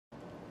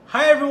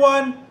Hi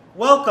everyone!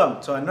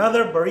 Welcome to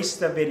another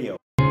barista video.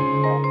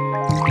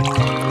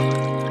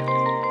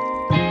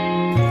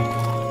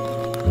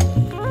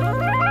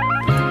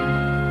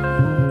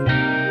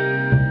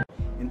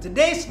 In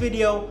today's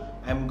video,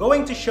 I'm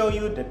going to show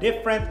you the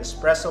different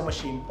espresso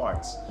machine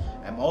parts.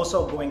 I'm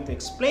also going to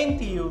explain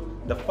to you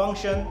the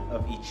function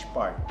of each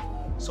part.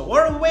 So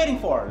what are we waiting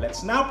for?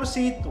 Let's now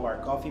proceed to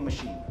our coffee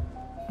machine.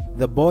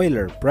 The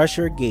boiler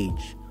pressure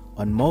gauge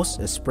on most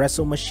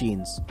espresso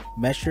machines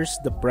measures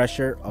the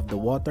pressure of the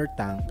water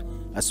tank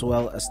as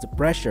well as the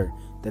pressure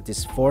that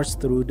is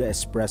forced through the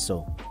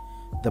espresso.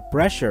 The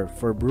pressure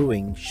for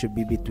brewing should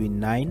be between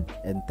 9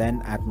 and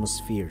 10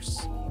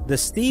 atmospheres. The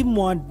steam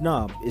wand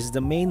knob is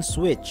the main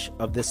switch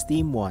of the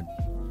steam wand.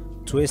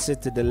 Twist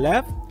it to the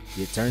left,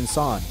 it turns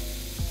on.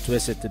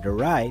 Twist it to the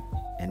right,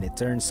 and it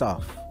turns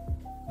off.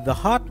 The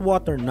hot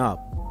water knob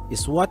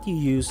is what you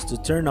use to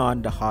turn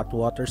on the hot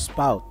water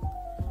spout.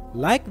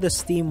 Like the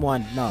steam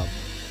wand knob,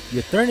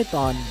 you turn it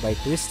on by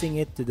twisting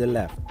it to the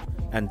left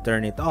and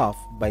turn it off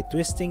by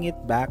twisting it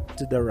back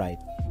to the right.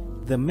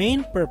 The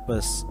main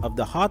purpose of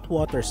the hot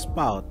water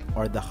spout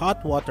or the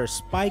hot water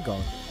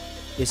spigot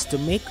is to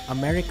make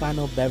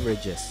Americano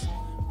beverages,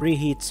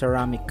 preheat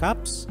ceramic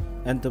cups,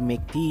 and to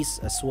make teas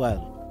as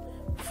well.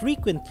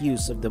 Frequent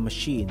use of the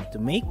machine to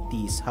make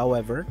teas,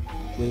 however,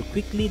 will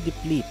quickly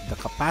deplete the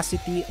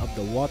capacity of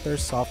the water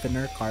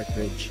softener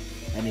cartridge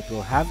and it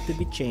will have to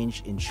be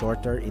changed in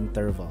shorter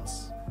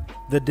intervals.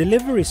 The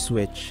delivery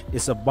switch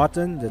is a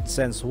button that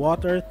sends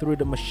water through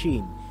the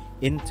machine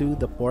into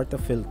the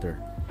portafilter.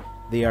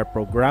 They are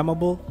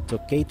programmable to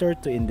cater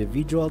to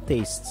individual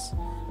tastes.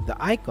 The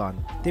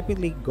icon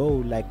typically go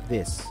like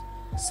this: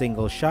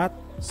 single shot,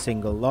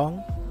 single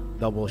long,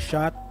 double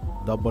shot,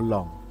 double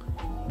long.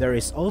 There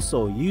is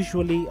also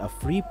usually a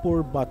free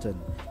pour button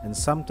and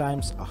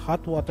sometimes a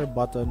hot water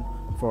button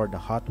for the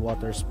hot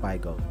water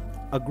spigot.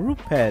 A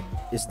group head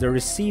is the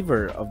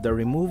receiver of the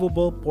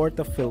removable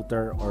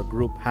portafilter or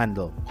group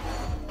handle.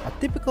 A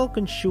typical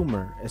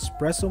consumer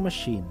espresso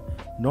machine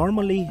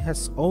normally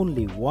has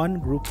only one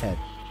group head,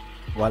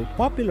 while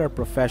popular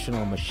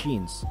professional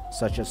machines,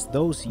 such as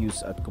those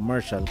used at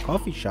commercial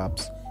coffee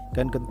shops,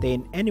 can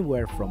contain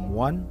anywhere from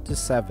 1 to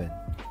 7.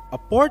 A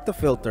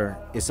portafilter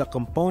is a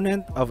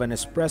component of an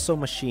espresso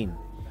machine.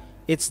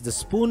 It's the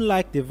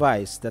spoon-like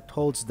device that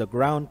holds the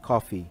ground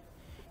coffee.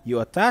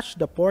 You attach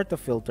the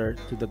portafilter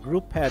to the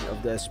group head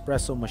of the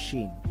espresso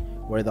machine,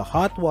 where the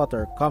hot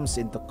water comes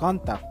into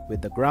contact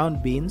with the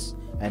ground beans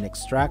and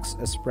extracts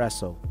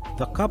espresso.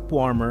 The cup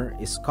warmer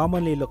is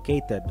commonly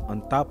located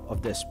on top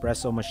of the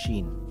espresso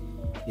machine.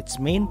 Its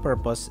main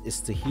purpose is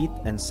to heat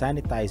and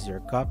sanitize your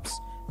cups,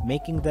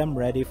 making them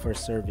ready for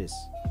service.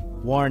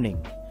 Warning: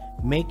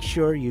 make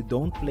sure you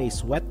don't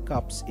place wet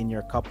cups in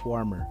your cup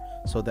warmer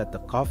so that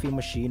the coffee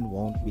machine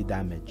won't be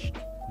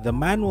damaged. The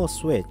manual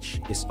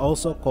switch is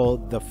also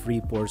called the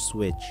free pour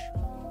switch.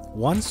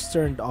 Once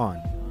turned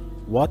on,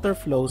 water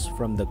flows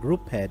from the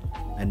group head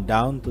and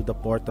down to the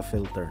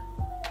portafilter.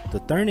 To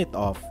turn it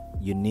off,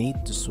 you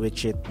need to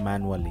switch it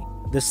manually.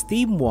 The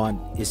steam wand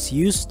is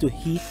used to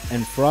heat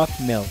and froth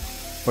milk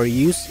for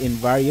use in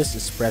various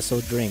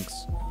espresso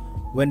drinks.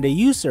 When the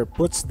user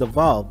puts the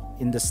valve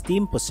in the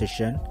steam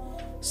position,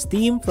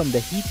 steam from the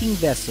heating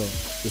vessel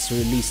is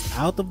released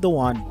out of the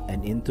wand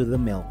and into the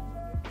milk.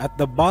 At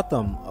the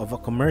bottom of a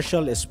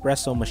commercial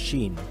espresso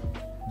machine,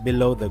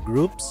 below the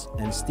groups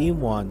and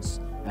steam wands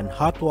and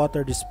hot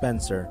water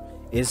dispenser,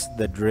 is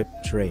the drip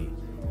tray,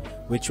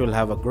 which will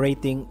have a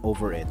grating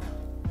over it.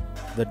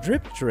 The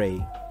drip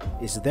tray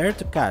is there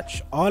to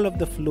catch all of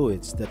the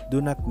fluids that do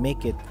not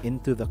make it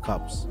into the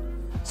cups,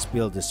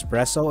 spilled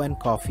espresso and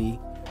coffee,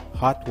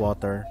 hot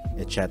water,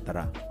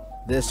 etc.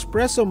 The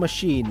espresso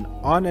machine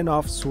on and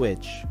off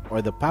switch,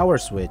 or the power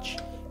switch,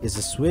 is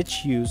a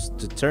switch used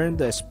to turn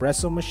the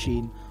espresso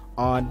machine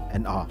on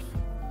and off.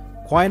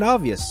 Quite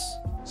obvious.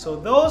 So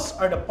those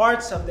are the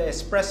parts of the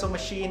espresso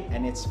machine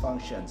and its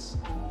functions.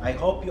 I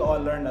hope you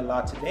all learned a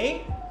lot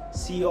today.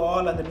 See you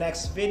all on the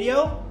next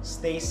video.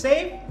 Stay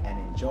safe and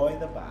enjoy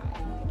the vibe.